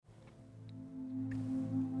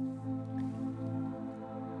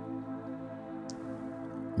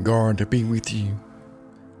God to be with you.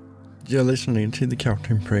 You're listening to the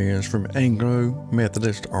Captain Prayers from Anglo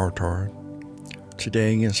Methodist Altar.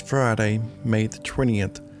 Today is Friday, May the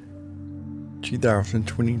 20th,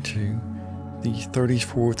 2022, the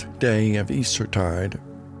 34th day of Eastertide.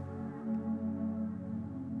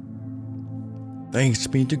 Thanks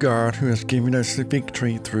be to God who has given us the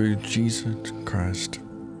victory through Jesus Christ.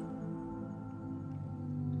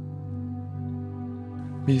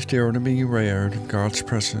 Be still to be aware of God's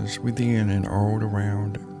presence within and all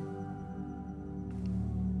around.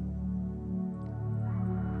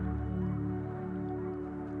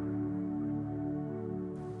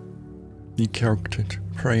 The Celtic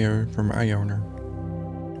Prayer from Iona.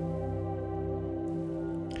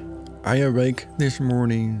 I awake this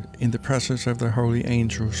morning in the presence of the holy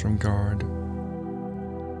angels from God.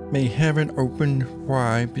 May heaven open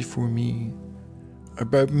wide before me,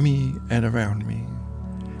 above me and around me,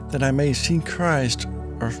 that I may see Christ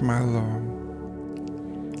of my law,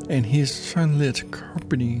 and his sunlit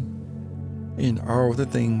company in all the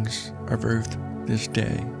things of earth this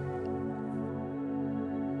day.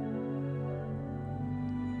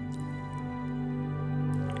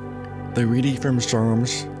 The reading from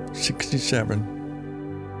Psalms 67.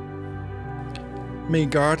 May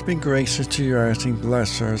God be gracious to us and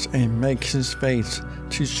bless us and make his face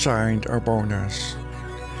to shine upon us,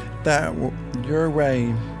 that your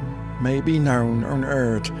way may be known on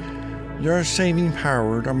earth, your saving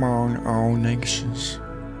power among all nations.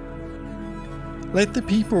 Let the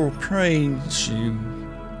people praise you,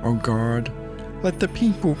 O God. Let the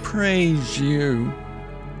people praise you.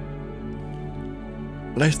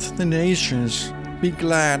 Let the nations be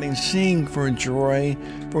glad and sing for joy,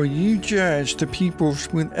 for you judge the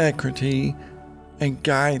peoples with equity and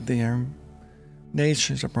guide them,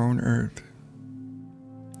 nations upon earth.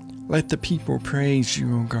 Let the people praise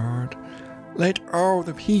you, O God. Let all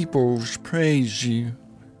the peoples praise you.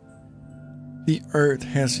 The earth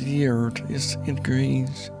has yielded its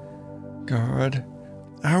increase. God,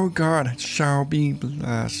 our God shall be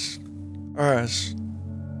bless us.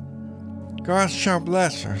 God shall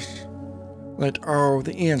bless us. Let all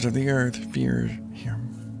the ends of the earth fear him.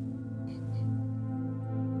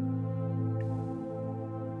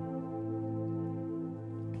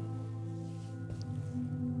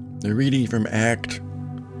 The reading from Acts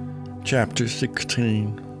chapter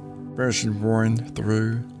 16, verses 1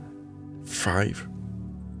 through 5.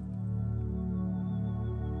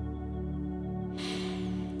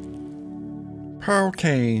 Paul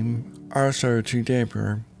came also to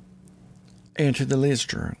Deborah and to the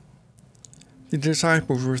Lystra. The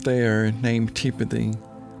disciples were there named Timothy,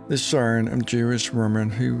 the son of a Jewish woman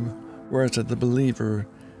who was a believer,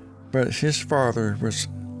 but his father was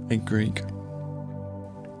a Greek.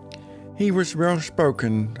 He was well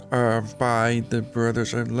spoken of by the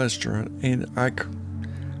brothers of Lystra and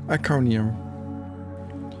Iconium.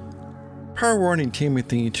 Paul wanted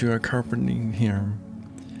Timothy to accompany him,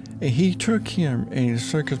 and he took him and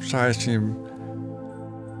circumcised him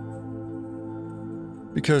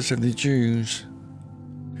because of the Jews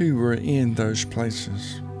who were in those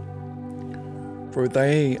places, for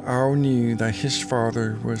they all knew that his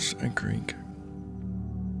father was a Greek.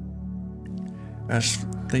 As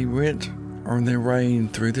they went on their way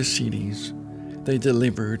through the cities, they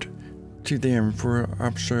delivered to them for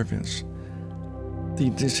observance the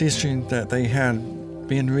decision that they had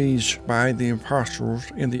been reached by the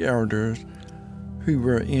apostles and the elders who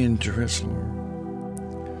were in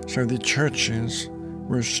Jerusalem. So the churches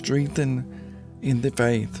were strengthened in the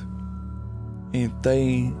faith, and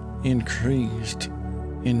they increased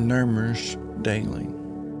in numbers daily.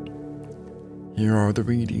 Here are the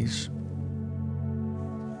readings.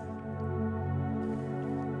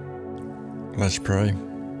 Let's pray.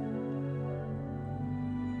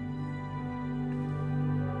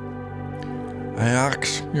 I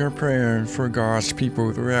ask your prayer for God's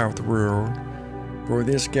people throughout the world, for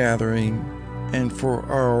this gathering, and for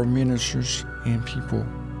all ministers and people.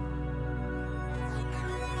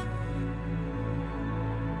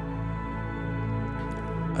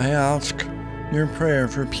 I ask your prayer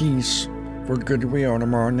for peace, for goodwill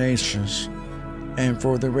among nations, and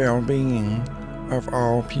for the well-being of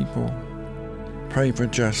all people. Pray for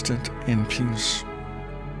justice and peace.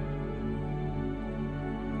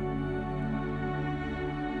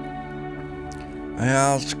 I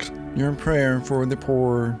ask your prayer for the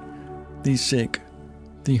poor, the sick,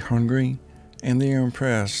 the hungry, and the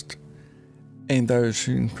oppressed, and those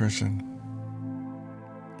in prison.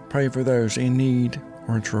 Pray for those in need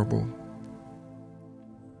or trouble.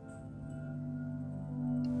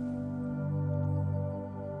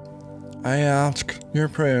 I ask your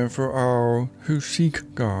prayer for all who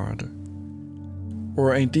seek God,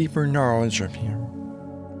 or a deeper knowledge of Him.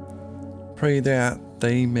 Pray that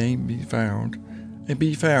they may be found and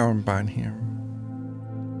be found by Him.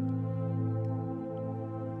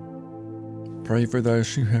 Pray for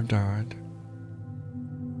those who have died.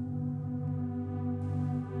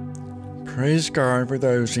 Praise God for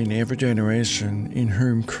those in every generation in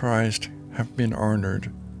whom Christ have been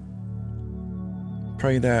honored.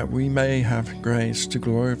 Pray that we may have grace to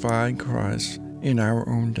glorify Christ in our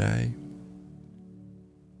own day.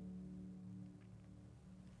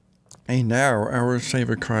 And now our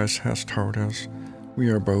Savior Christ has taught us, we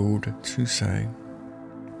are bold to say,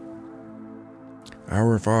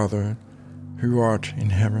 Our Father, who art in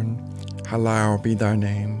heaven, hallowed be thy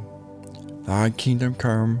name. Thy kingdom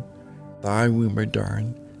come, thy will be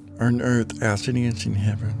done, on earth as it is in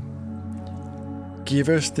heaven. Give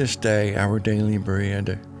us this day our daily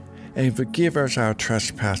bread, and forgive us our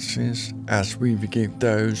trespasses, as we forgive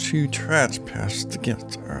those who trespass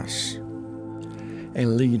against us.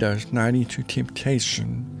 And lead us not into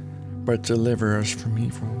temptation, but deliver us from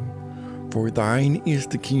evil. For thine is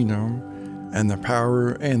the kingdom, and the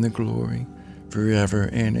power, and the glory, forever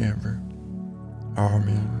and ever.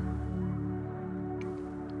 Amen.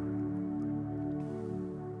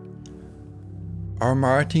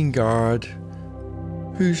 Almighty God,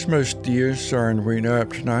 whose most dear Son went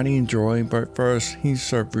up to not enjoy but first He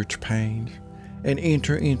suffered pain, and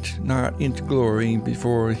entered not into glory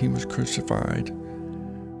before He was crucified,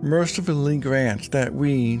 mercifully grant that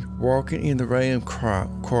we, walking in the way of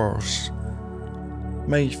cross,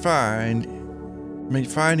 may find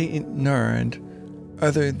it none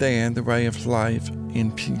other than the way of life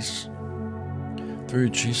and peace. Through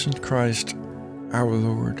Jesus Christ our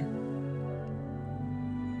Lord.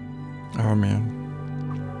 Amen.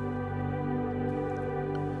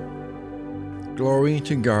 Glory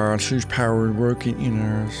to God, whose power working in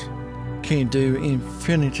us can do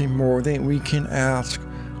infinitely more than we can ask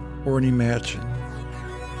or imagine.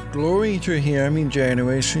 Glory to Him in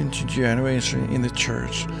generation to generation in the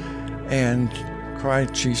church, and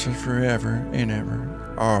Christ Jesus forever and ever.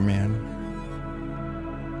 Amen.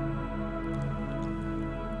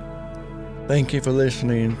 Thank you for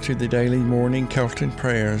listening to the daily morning Celtic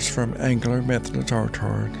prayers from Anglo-Methodist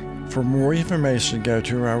Eastertide. For more information, go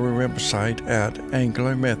to our website at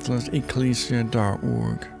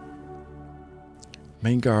anglo-methodist-ecclesia.org.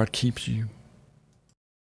 May God keep you.